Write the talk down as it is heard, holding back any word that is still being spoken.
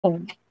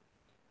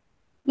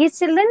Yes,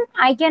 children,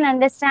 I can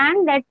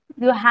understand that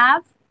you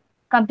have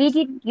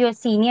completed your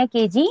senior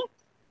KG,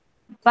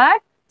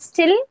 but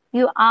still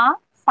you are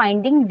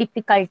finding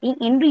difficulty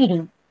in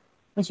reading.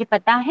 मुझे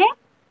पता है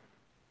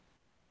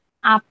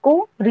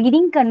आपको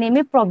reading करने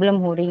में problem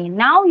हो रही है.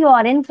 Now you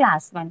are in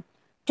class 1.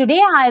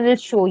 Today I will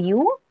show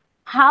you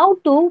how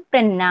to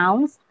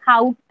pronounce,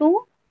 how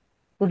to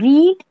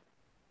read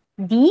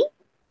the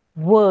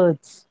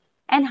words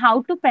and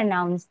how to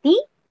pronounce the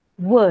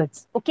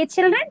words. Okay,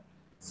 children?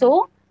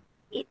 So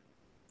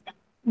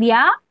we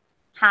are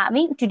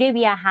today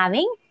we are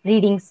having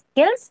reading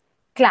skills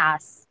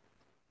class.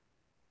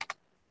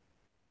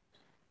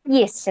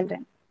 Yes,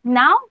 children.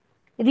 Now,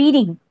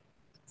 reading.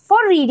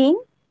 For reading,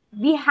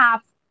 we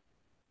have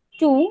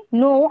to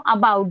know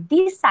about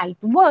the sight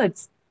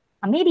words.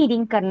 हमें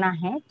reading करना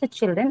है तो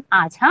children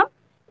आज हम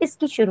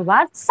इसकी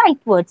शुरुआत site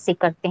word से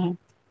करते हैं.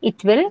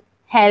 It will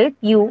help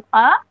you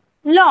a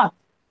lot.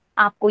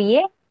 आपको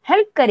ये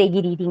हेल्प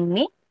करेगी रीडिंग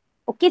में.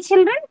 Okay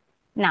children.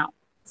 Now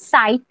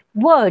sight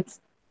words.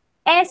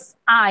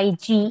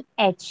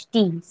 SIGHT,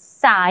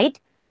 sight,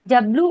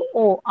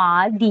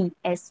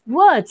 WORDS,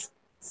 words,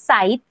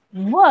 sight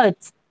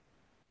words.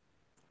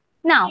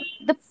 Now,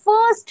 the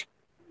first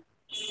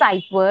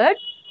sight word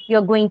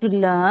you're going to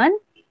learn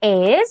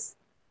is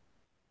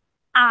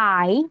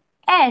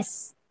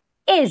IS,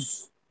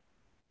 is.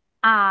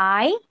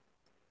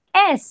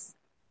 IS,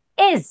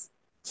 is.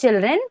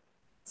 Children,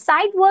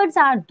 sight words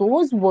are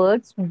those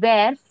words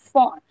where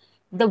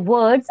the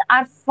words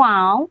are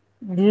found,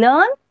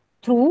 learned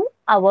through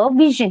our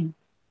vision.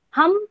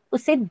 हम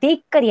उसे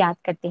देखकर याद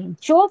करते हैं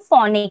जो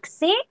phonic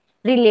से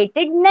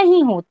related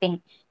नहीं होते हैं.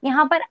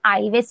 यहाँ पर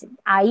आई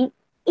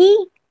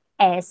ई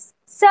एस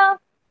स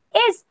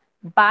इज,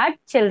 बट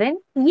चिल्ड्रन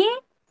ये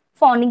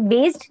फोनिक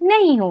बेस्ड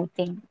नहीं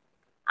होते हैं.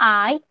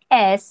 I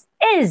S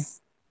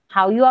is.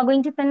 How you are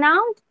going to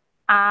pronounce?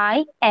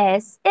 I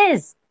S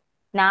is.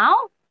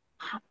 Now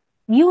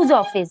use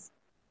of is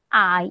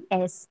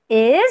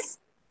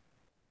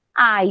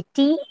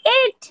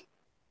it,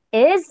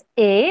 is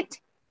it,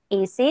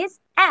 a says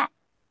a.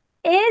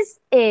 Is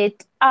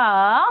it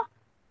a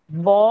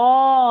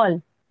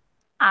ball?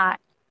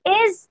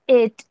 Is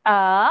it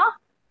a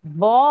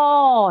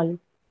ball?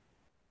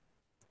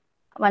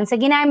 Once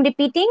again I am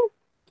repeating,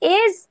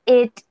 is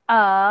it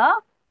a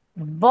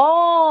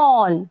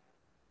ball?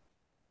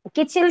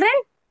 Okay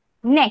children.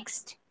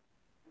 Next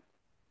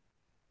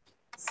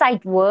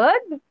sight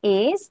word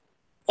is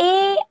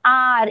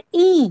ARE.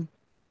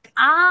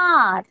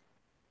 R.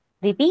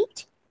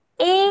 Repeat.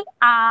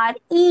 ARE.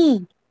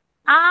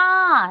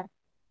 R.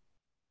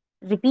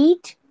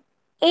 Repeat.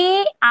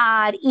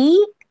 ARE.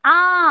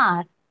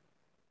 R.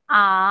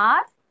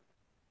 R.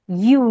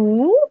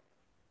 U.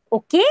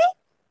 Okay?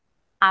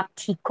 आप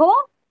ठीक हो?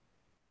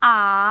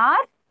 R.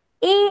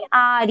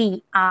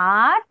 ARE.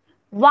 R.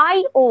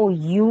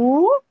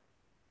 YOU.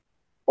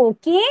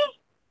 Okay?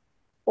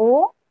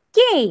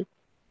 Okay.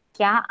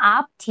 क्या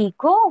आप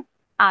ठीक हो?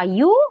 Are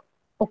you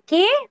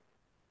okay?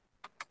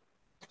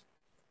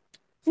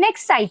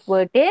 Next sight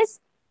word is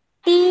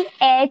THE,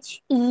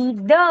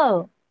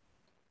 the.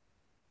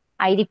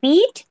 I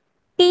repeat,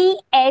 THE,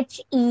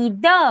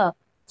 the.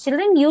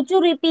 Children, you too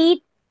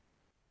repeat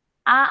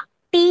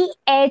THE,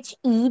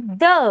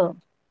 the.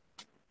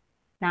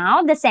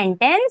 Now the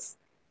sentence.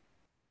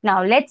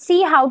 Now let's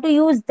see how to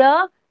use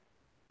the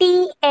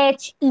THE,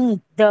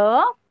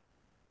 the.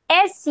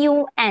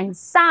 SUN,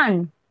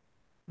 sun.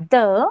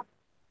 The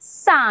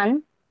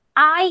sun.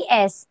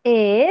 IS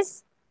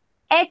is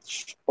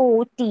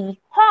HOT,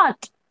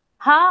 hot.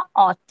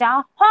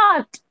 Hota,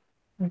 hot.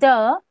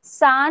 The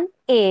sun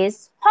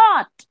is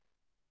hot.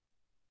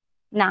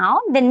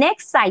 Now, the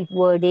next sight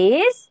word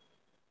is,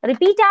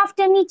 repeat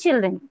after me,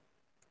 children.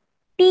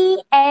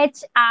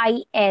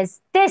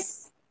 THIS,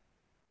 this.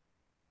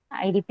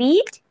 I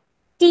repeat,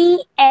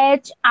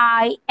 THIS,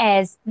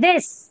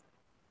 this.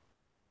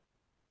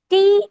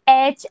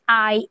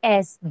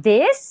 THIS,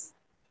 this.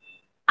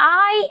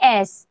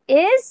 IS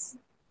is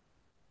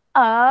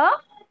a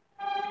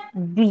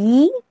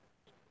BOOK,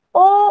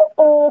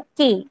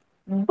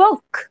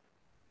 book.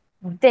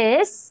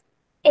 This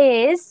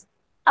is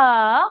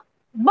a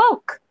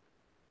book.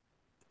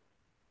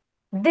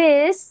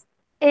 This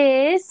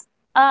is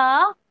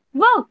a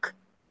book.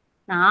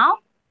 Now,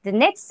 the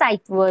next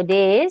sight word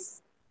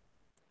is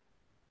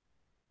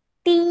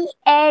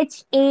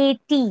THAT,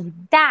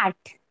 that.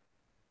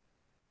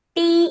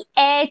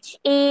 THAT,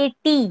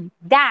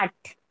 that.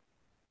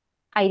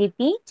 I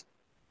repeat,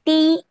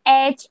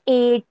 THAT,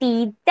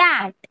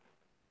 that.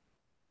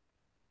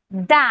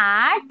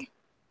 That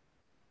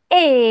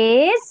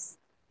is,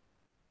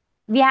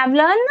 we have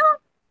learned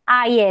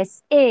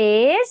IS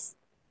is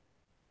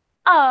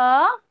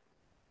a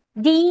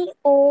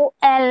DOLL,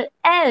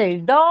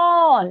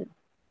 doll.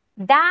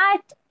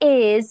 That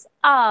is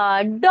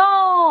a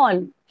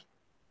doll.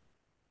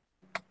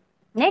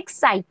 Next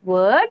sight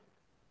word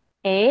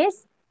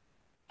is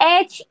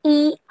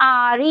HERE,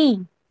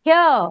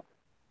 here.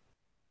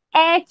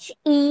 HERE,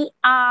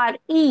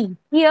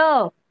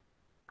 here.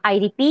 I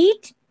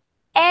repeat,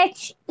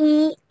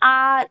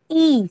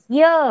 H-E-R-E,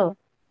 here.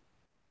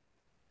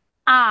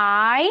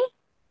 I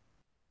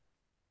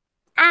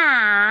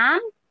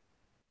am.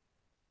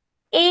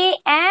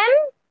 A-M,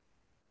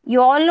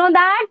 you all know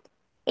that?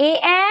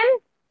 A-M,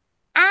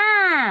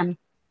 am.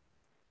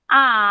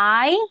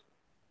 I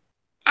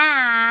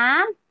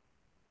am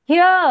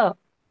here.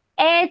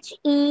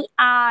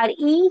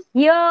 H-E-R-E,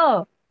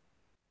 here.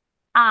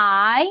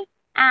 I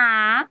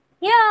am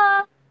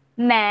here.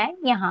 मैं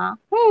यहाँ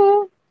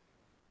हूँ.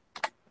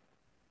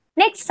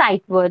 Next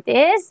sight word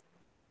is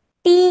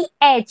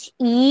T-H-E-R-E.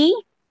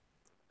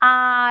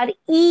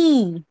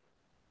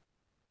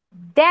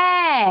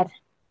 There.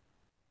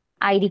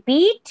 I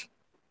repeat.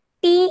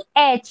 T-H-E-R-E.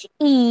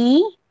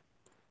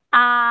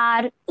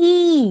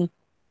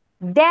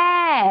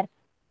 There.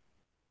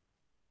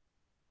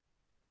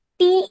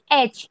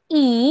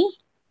 T-H-E-R-E.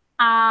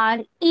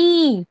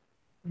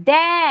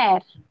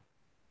 There.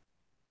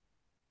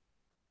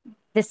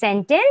 The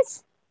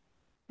sentence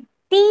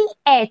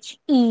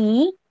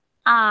T-H-E-R-E.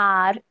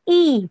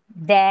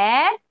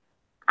 There.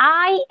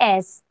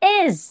 I-S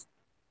is.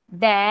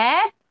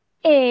 There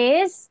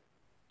is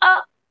a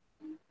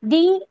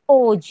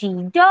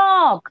D-O-G.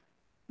 Dog.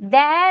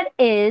 There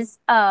is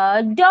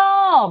a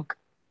dog.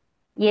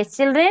 Yes,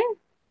 children.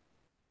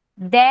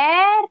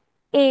 There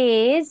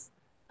is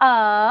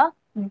a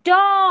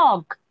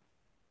dog.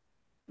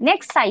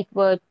 Next sight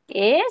word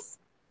is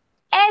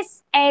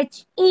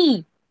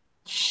S-H-E.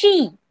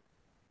 She.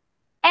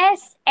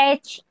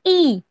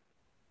 S-H-E.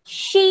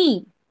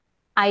 She.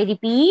 I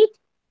repeat.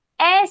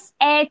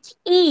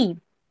 S-H-E.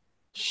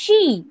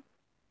 She.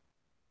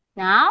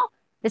 Now,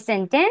 the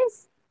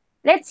sentence.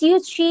 Let's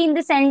use she in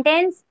the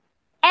sentence.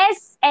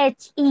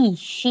 S-H-E.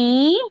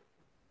 She.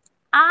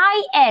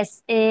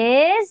 I-S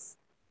is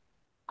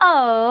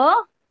a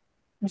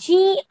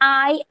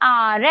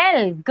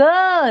G-I-R-L.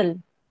 Girl.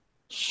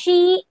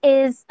 She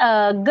is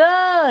a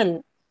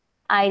girl.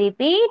 I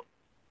repeat.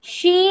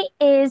 She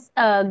is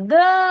a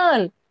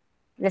girl.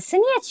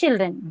 Listen here,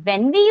 children.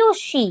 When we use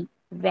she,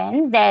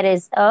 when there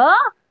is a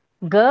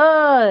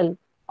girl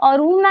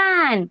or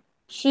woman,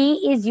 she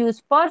is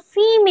used for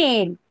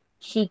female.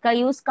 She का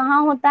use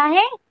कहाँ होता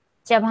है?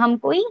 जब हम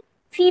कोई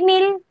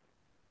female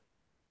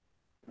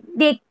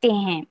देखते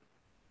हैं.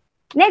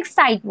 Next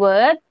sight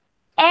word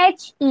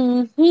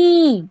H-E,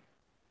 he.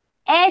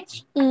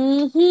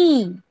 H-E,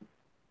 he.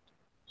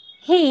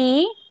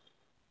 He.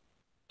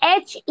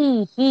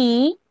 H-E,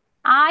 he.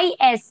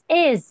 I-S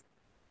is.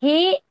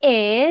 He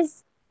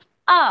is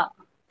a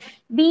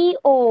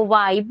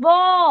B-O-Y,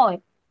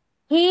 boy.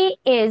 He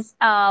is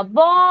a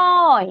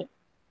boy.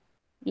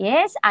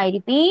 Yes, I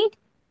repeat.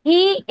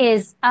 He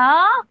is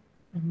a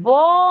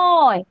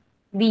boy.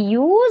 We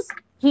use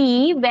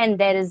he when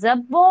there is a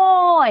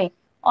boy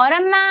or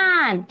a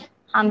man.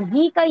 हम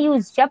he का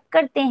use जब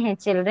करते हैं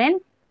children,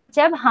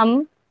 जब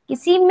हम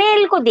किसी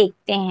mail को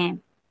देखते हैं.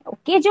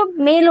 ओके, जो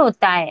मेल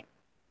होता है,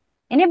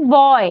 यानी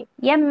बॉय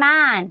या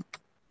man.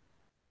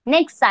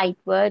 Next site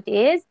word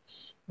is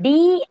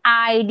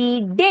D-I-D,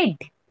 did.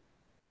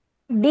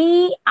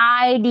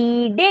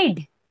 D-I-D,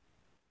 did.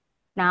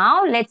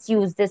 Now let's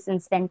use this in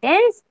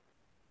sentence.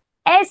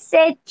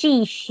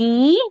 S-H-E,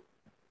 she.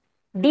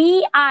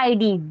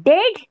 D-I-D,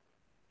 did.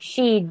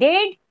 She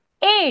did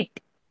it.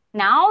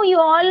 Now you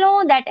all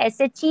know that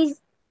S-H-E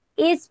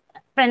is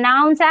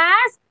pronounced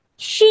as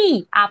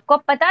she. आपको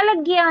पता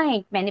लग गया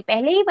है, मैंने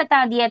पहले ही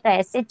बता दिया था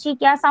S-H-E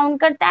क्या साउंड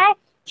करता है?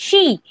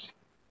 she.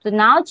 तो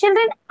नाउ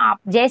चिल्ड्रन, आप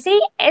जैसे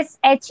ही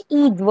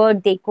S-H-E वर्ड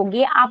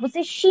देखोगे आप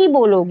उसे she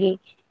बोलोगे.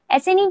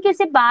 ऐसे नहीं कि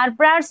उसे बार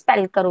बार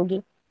स्पेल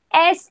करोगे.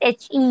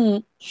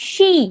 S-H-E,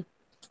 she.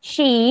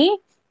 She.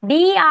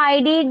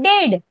 D-I-D,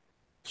 did.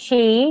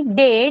 She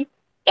did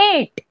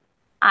it.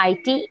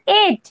 I-T,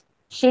 it.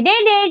 She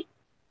did it.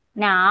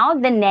 Now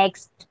the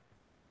next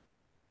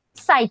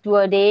sight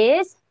word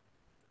is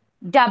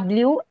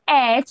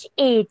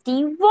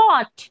W-H-A-T,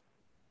 what.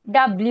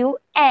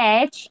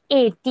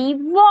 W-H-A-T,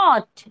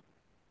 what.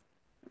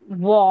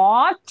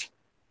 What.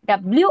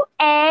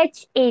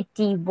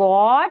 W-H-A-T,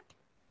 what.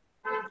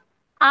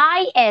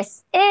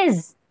 I-S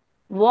is.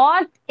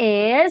 What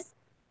is.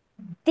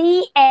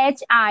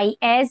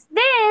 T-H-I-S,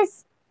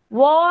 this.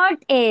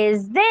 What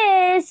is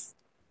this?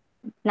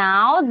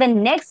 Now the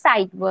next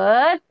sight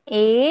word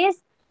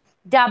is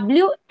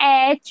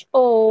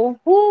W-H-O,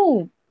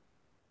 who.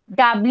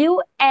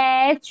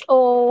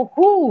 W-H-O,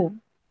 who.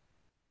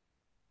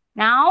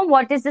 Now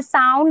what is the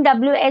sound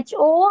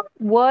W-H-O?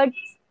 Word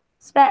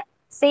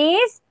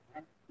says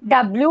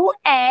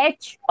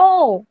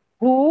W-H-O,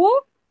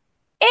 who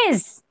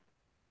is.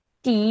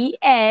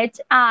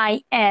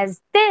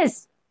 T-H-I-S,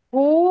 this.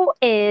 Who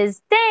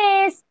is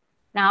this?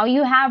 Now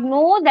you have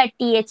know that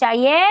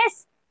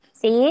T-H-I-S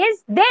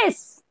says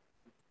this.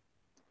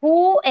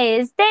 Who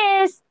is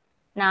this?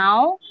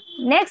 Now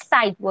next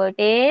sight word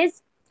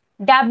is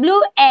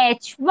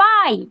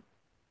W-H-Y.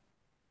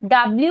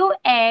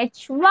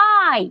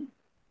 W-H-Y.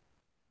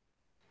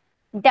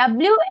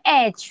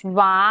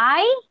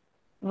 W-H-Y.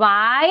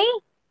 Why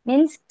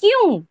means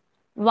क्यों.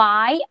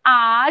 Why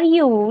are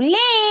you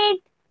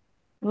late?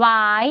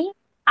 Y-R-U-L-A-T-E,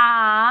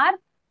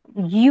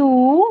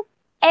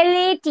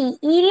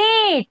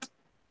 late.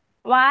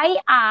 Why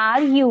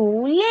are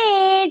you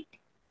late?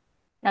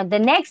 Now the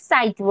next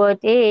sight word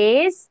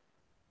is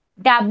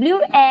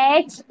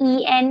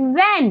W-H-E-N,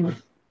 when.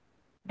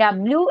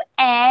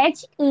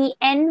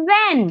 W-H-E-N,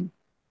 when.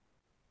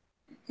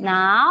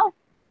 Now,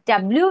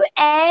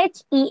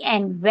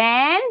 W-H-E-N,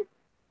 when.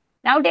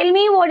 Now tell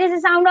me, what is the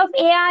sound of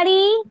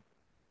A-R-E?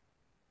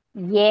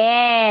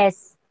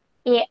 Yes,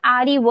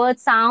 A-R-E word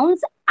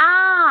sounds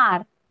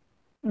R.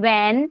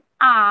 When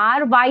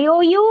R,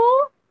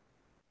 Y-O-U?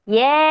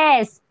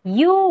 Yes,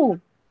 U.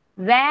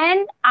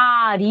 When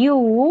are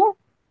you?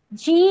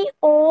 G-O-I-N-G.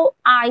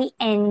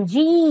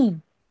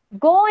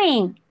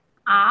 Going.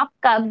 आप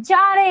कब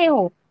जा रहे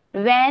हो?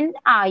 When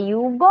are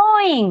you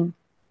going?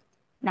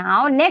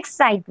 Now, next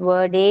sight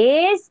word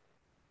is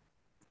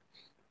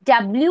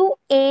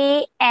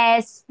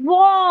W-A-S,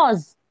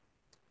 was.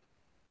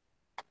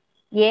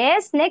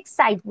 Yes, next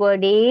sight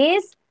word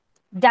is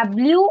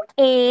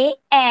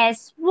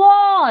W-A-S,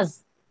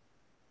 was.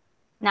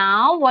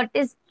 Now, what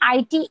is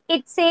IT?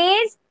 It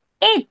says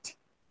it.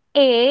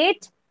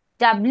 It,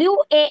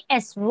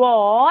 W-A-S,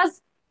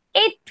 was.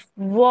 It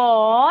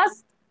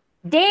was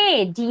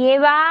day,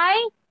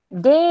 D-A-Y,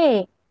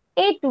 day.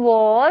 It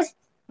was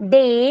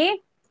day,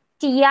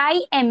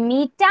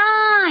 T-I-M-E,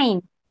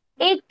 time.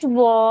 It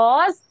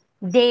was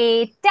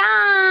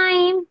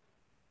daytime.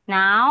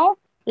 Now,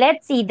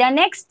 let's see the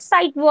next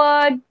sight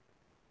word.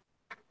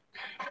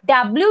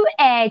 W-H-E-R-E,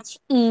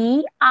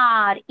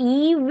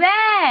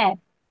 where.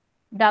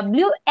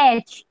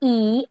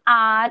 W-H-E-R-E,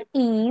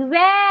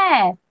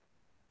 where.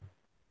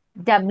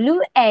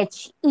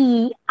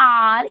 W-H-E-R-E,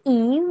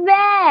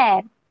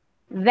 where.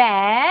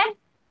 Where.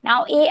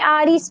 Now,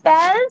 A-R-E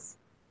spells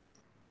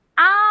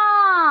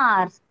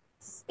R.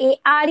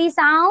 A-R-E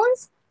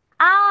sounds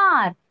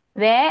R.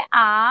 Where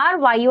are?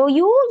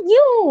 Y-O-U,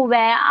 you.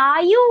 Where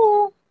are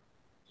you?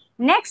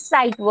 Next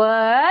sight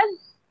word.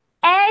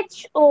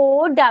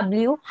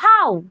 H-O-W,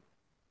 how.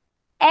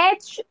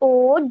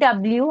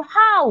 H-O-W,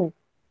 how.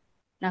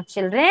 Now,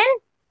 children,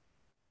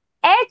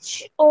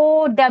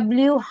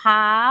 H-O-W,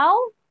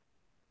 how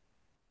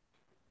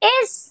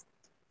is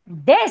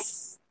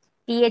this.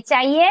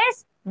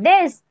 T-H-I-S,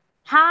 this.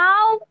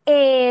 How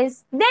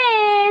is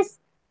this?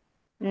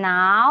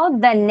 Now,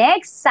 the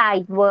next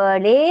sight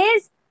word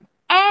is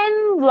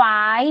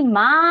M-Y,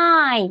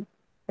 my.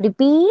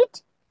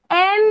 Repeat.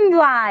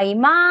 M-Y,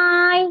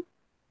 my.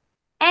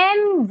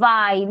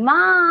 M-Y,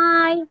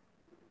 my.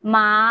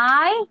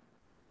 My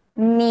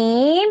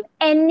name,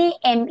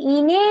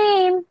 N-A-M-E,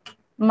 name.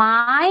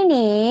 My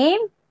name.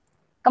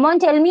 Come on,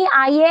 tell me,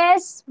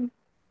 I-S.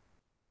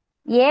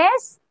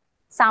 Yes.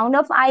 Sound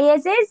of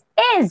I-S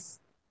is.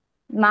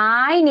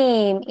 My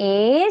name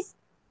is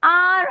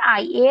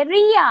R-I-A,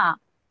 Ria.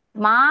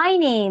 My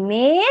name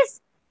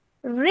is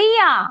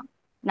Ria.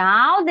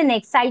 Now the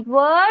next sight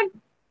word,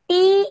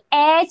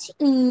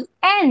 T-H-E-N,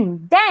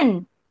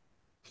 then.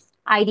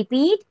 I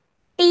repeat,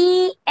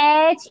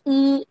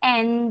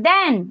 T-H-E-N,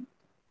 then.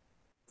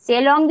 Say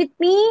along with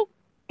me,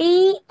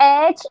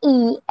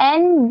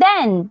 T-H-E-N,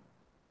 then.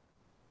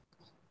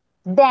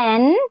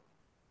 Then,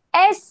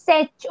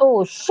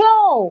 S-H-O,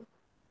 show.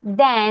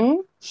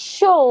 Then,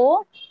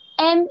 show,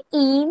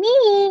 M-E,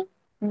 me.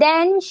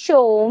 Then,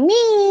 show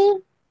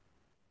me.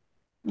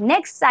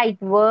 Next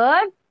sight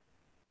word,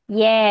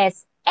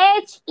 yes,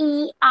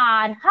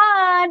 H-E-R,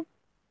 her.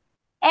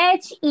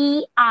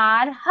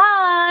 H-E-R,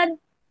 her.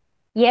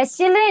 Yes,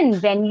 children,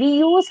 when we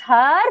use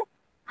her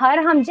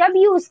हम जब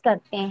use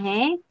करते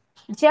हैं,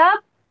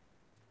 जब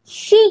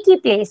she की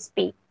place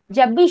पे,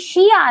 जब भी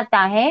she आता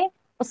है,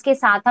 उसके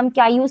साथ हम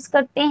क्या यूज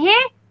करते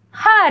हैं?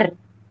 her.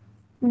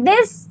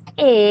 This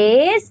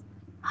is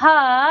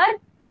her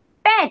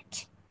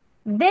pet.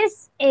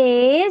 This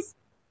is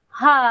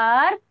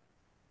her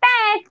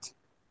pet.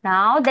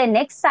 Now the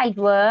next sight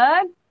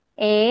word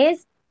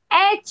is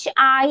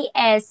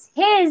H-I-S,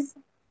 his.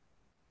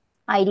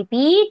 I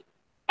repeat,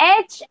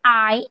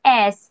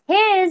 H-I-S,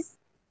 his.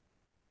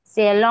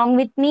 Say along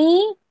with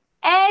me,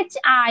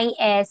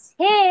 H-I-S,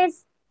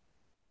 his.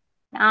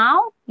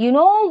 Now, you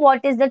know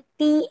what is the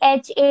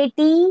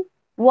T-H-A-T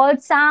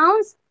word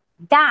sounds?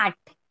 That.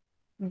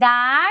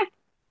 That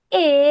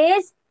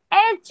is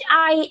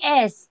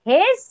H-I-S,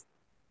 his.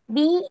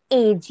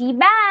 B-A-G,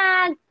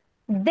 bag.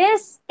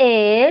 This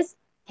is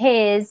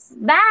his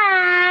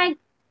bag.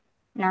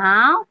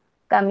 Now,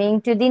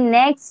 coming to the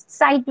next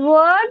sight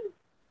word.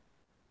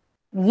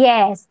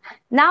 Yes.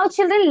 Now,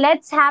 children,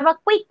 let's have a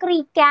quick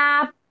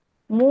recap.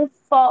 Move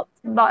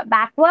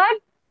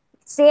backward.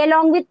 Say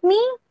along with me.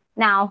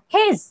 Now,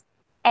 his.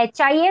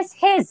 H-I-S,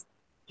 his.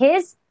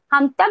 His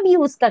हम तब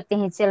use करते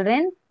हैं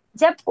children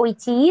जब कोई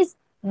चीज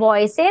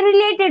boy से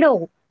related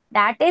हो.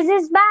 That is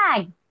his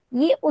bag.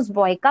 ये उस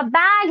बॉय का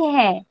बैग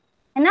है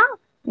ना.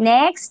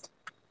 Next,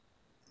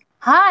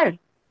 her.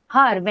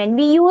 Her when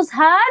we use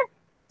her,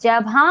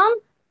 जब हम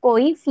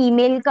कोई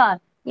फीमेल का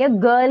या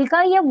गर्ल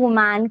का या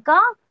वुमैन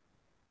का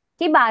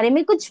के बारे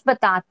में कुछ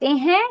बताते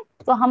हैं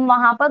तो हम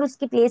वहां पर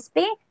उसकी प्लेस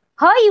पे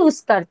ह यूज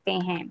करते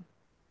हैं.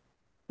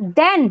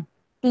 देन,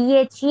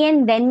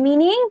 THEN, देन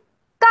मीनिंग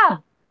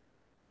कब.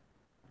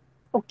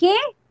 ओके,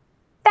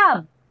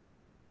 तब.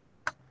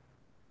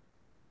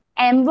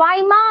 MY,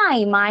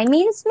 my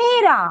means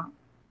मेरा.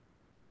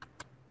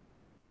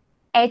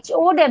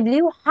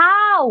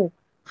 HOW,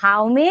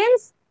 how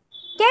means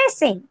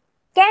कैसे,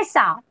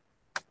 कैसा.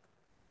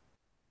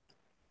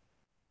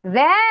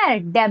 Where,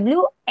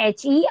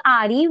 WHERE,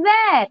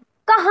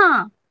 कहाँ.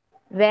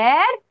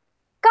 Where,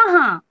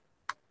 कहाँ.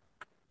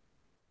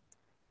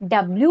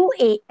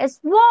 WAS,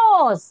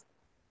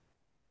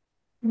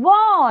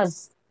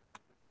 was.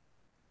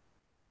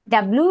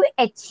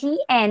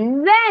 WHEN,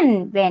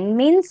 when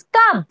means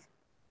कब,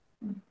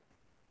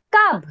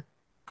 कब.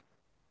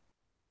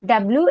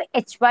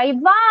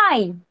 WHYY,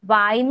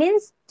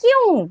 means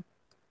क्यों.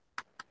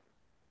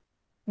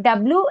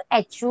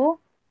 WHO,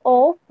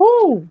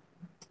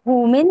 who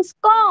means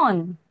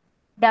कौन.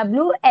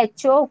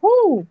 WHO,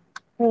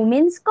 who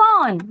means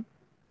कौन.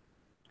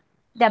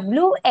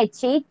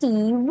 WHAT,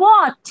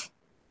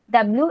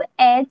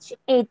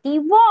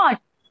 what.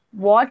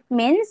 What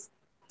means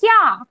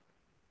क्या.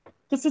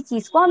 किसी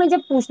चीज को हमें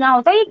जब पूछना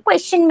होता है, ये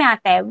क्वेश्चन में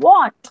आता है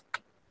what.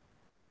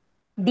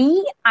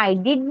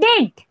 DID,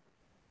 did,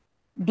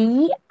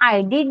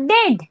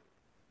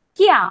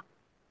 क्या.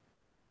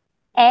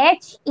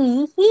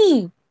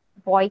 he,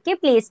 बॉय के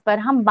प्लेस पर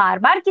हम बार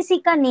बार किसी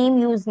का नेम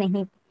यूज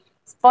नहीं.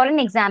 फॉर एन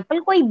एग्जाम्पल,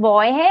 कोई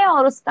बॉय है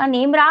और उसका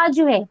नेम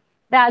राजू है.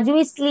 Raju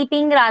is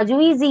sleeping, Raju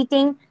is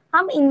eating.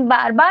 हम इन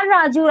बार बार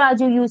राजू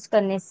राजू यूज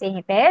करने से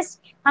है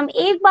बेस्ट हम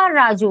एक बार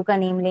राजू का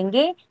नेम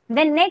लेंगे,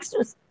 देन नेक्स्ट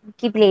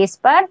उसकी प्लेस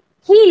पर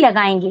ही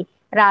लगाएंगे.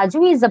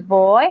 Raju is a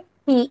boy,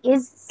 he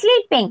is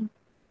sleeping.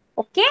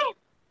 Okay.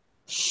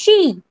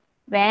 She,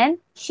 when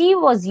she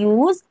was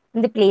used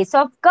in the place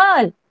of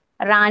girl.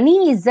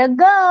 Rani is a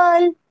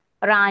girl.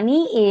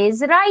 Rani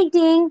is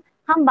writing.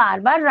 हम बार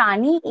बार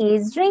Rani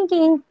is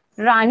drinking.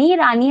 रानी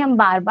रानी हम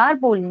बार बार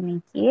बोलने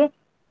के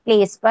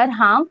place पर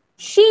हम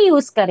she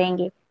use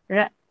करेंगे.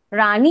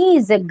 Rani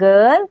is a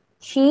girl.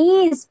 She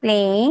is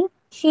playing.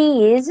 She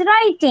is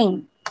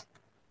writing.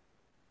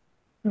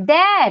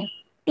 There,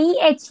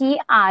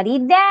 THERE,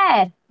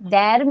 there.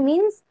 There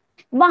means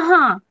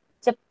वहां,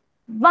 जब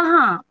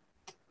वहां.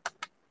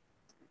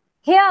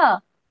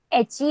 Here,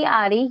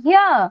 HERE,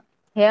 here.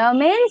 Here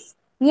means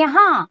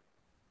यहाँ.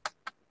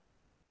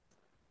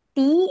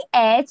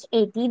 THAT,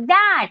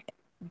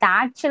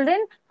 that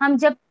children हम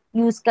जब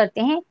यूज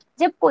करते हैं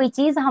जब कोई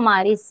चीज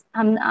हमारे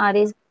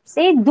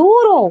से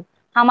दूर हो,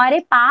 हमारे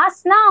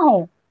पास ना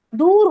हो,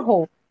 दूर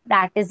हो.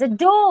 That is a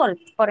door.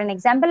 For an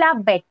example, आप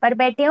बेड पर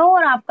बैठे हो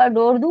और आपका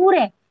डोर दूर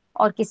है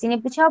और किसी ने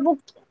पूछा वो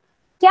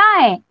क्या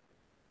है,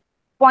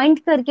 पॉइंट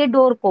करके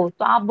डोर को,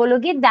 तो आप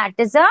बोलोगे दैट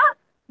इज अ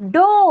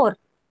डोर.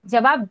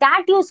 जब आप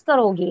दैट यूज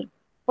करोगे,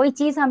 कोई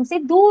चीज हमसे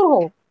दूर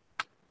हो.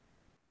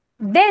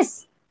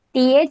 दिस,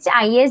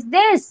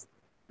 THIS,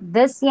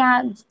 दिस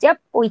यहाँ जब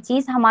कोई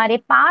चीज हमारे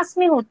पास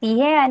में होती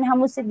है एंड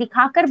हम उसे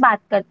दिखाकर बात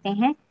करते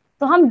हैं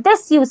तो हम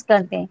दिस यूज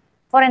करते हैं.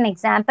 फॉर एन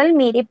एग्जाम्पल,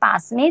 मेरे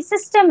पास में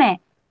सिस्टम है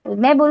तो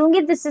मैं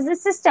बोलूंगी दिस इज अ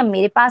सिस्टम.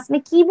 मेरे पास में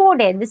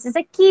कीबोर्ड है, this is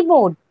a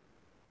keyboard.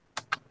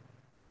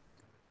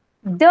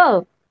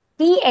 The,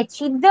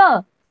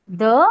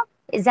 the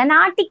is an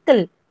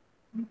article.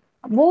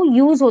 वो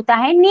यूज होता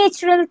है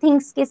नेचुरल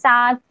थिंग्स के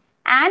साथ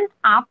एंड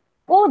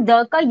आपको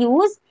द का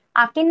यूज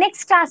आपके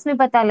नेक्स्ट क्लास में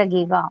पता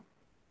लगेगा.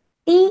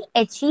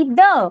 THE,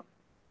 the.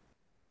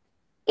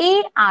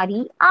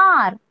 ARE,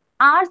 are.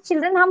 Are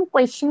children हम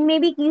क्वेश्चन में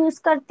भी यूज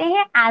करते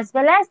हैं एज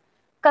वेल एज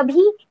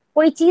कभी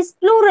कोई चीज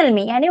प्लूरल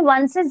में यानी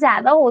वन से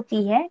ज्यादा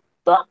होती है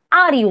तो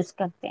आर यूज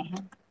करते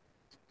हैं.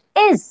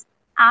 इज,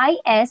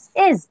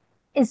 IS,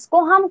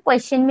 इसको हम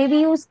क्वेश्चन में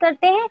भी यूज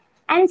करते हैं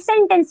एंड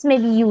सेंटेंस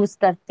में भी यूज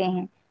करते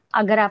हैं.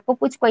 अगर आपको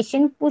कुछ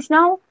क्वेश्चन पूछना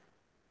हो,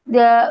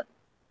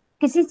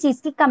 किसी चीज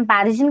की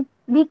कंपैरिजन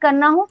भी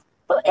करना हो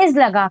तो इज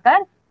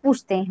लगाकर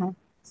पूछते हैं.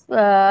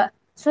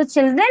 So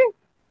children,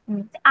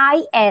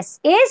 IS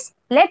is,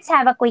 let's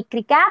have a quick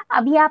recap.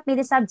 अभी आप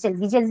मेरे साथ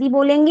जल्दी जल्दी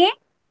बोलेंगे.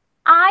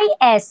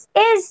 IS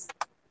is,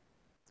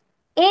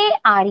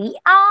 ARE,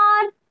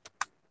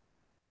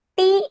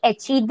 THE,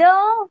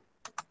 the.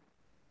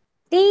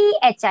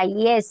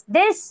 THIS,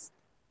 this.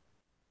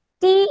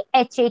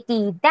 THAT,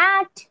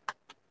 that.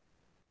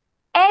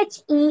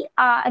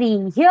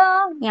 HERE,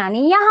 here,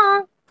 यानी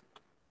यहाँ.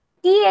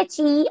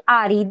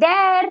 THERE,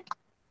 there.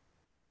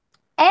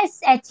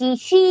 SHE,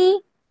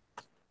 she.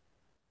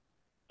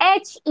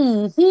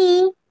 HE,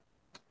 he.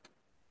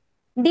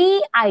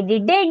 Did.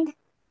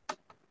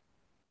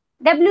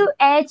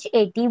 WHAT,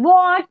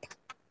 what.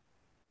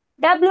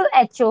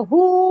 WHO,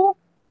 who.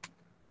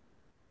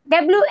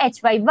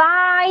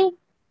 WHYY,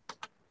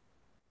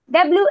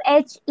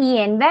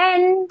 WHEN,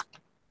 when.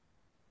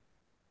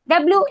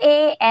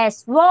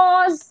 WAS,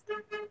 was.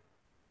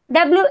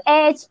 WHERE,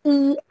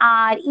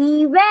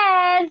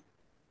 where.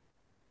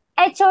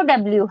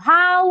 HOW,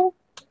 how.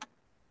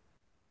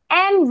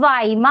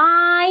 MY,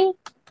 my.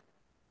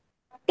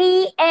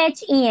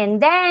 THEN,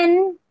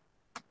 then.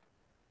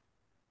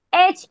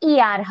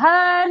 HER,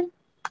 her.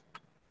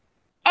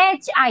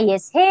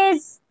 His,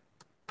 his.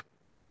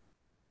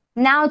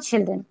 Now,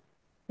 children,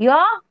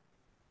 your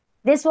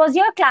this was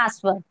your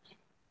classwork.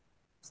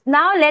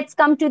 Now, let's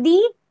come to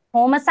the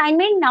home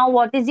assignment. Now,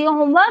 what is your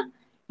homework?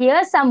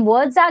 Here, some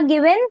words are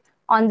given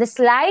on the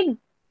slide.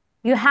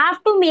 You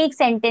have to make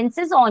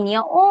sentences on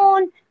your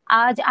own.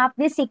 आज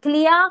आपने सीख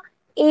लिया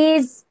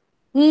is,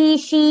 he,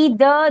 she,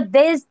 the,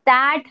 this,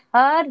 that,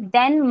 her,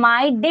 then,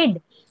 my,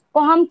 did को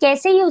हम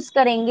कैसे use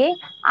करेंगे?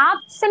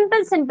 आप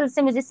simple simple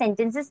से मुझे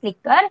सेंटेंसेस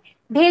लिखकर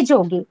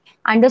भेजोगे.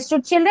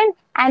 Understood, children?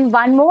 And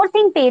one more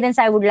thing, parents,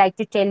 I would like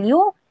to tell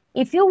you,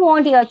 if you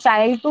want your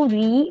child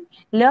to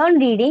learn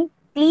reading,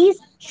 please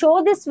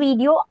show this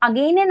video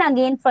again and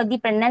again for the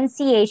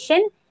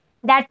pronunciation.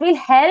 That will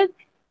help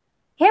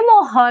him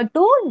or her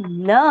to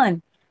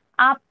learn.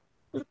 आप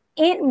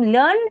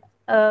learn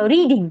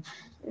reading.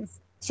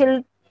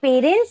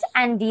 Parents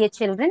and dear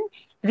children,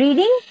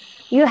 reading,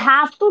 you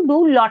have to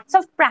do lots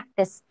of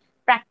practice.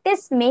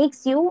 Practice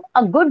makes you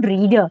a good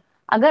reader.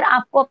 अगर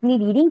आपको अपनी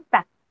reading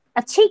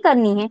अच्छी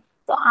करनी है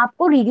तो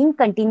आपको reading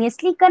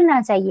continuously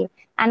करना चाहिए.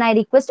 And I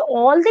request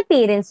all the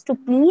parents to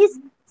please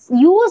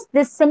use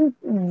this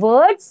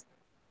words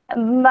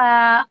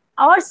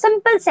और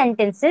simple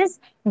sentences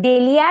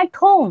daily at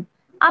home.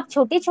 आप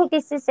छोटे छोटे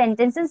से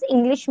सेंटेंसेस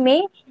इंग्लिश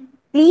में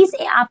प्लीज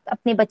आप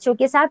अपने बच्चों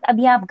के साथ,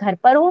 अभी आप घर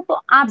पर हो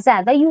तो आप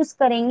ज्यादा यूज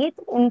करेंगे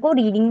तो उनको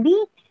रीडिंग भी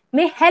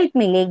में हेल्प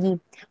मिलेगी.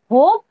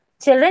 Hope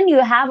children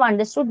you have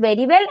understood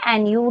very well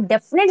and you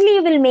definitely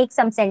will make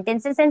some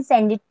sentences and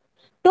send it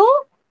to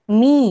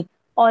me.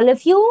 All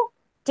of you,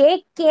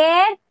 take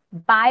care.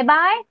 Bye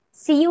bye.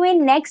 See you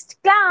in next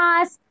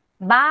class.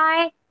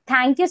 Bye.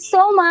 Thank you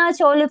so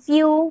much, all of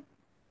you.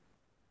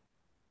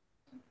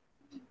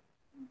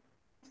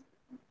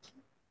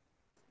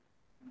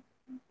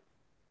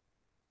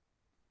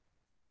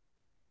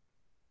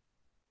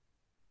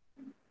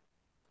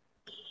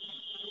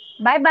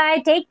 Bye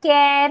bye. Take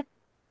care.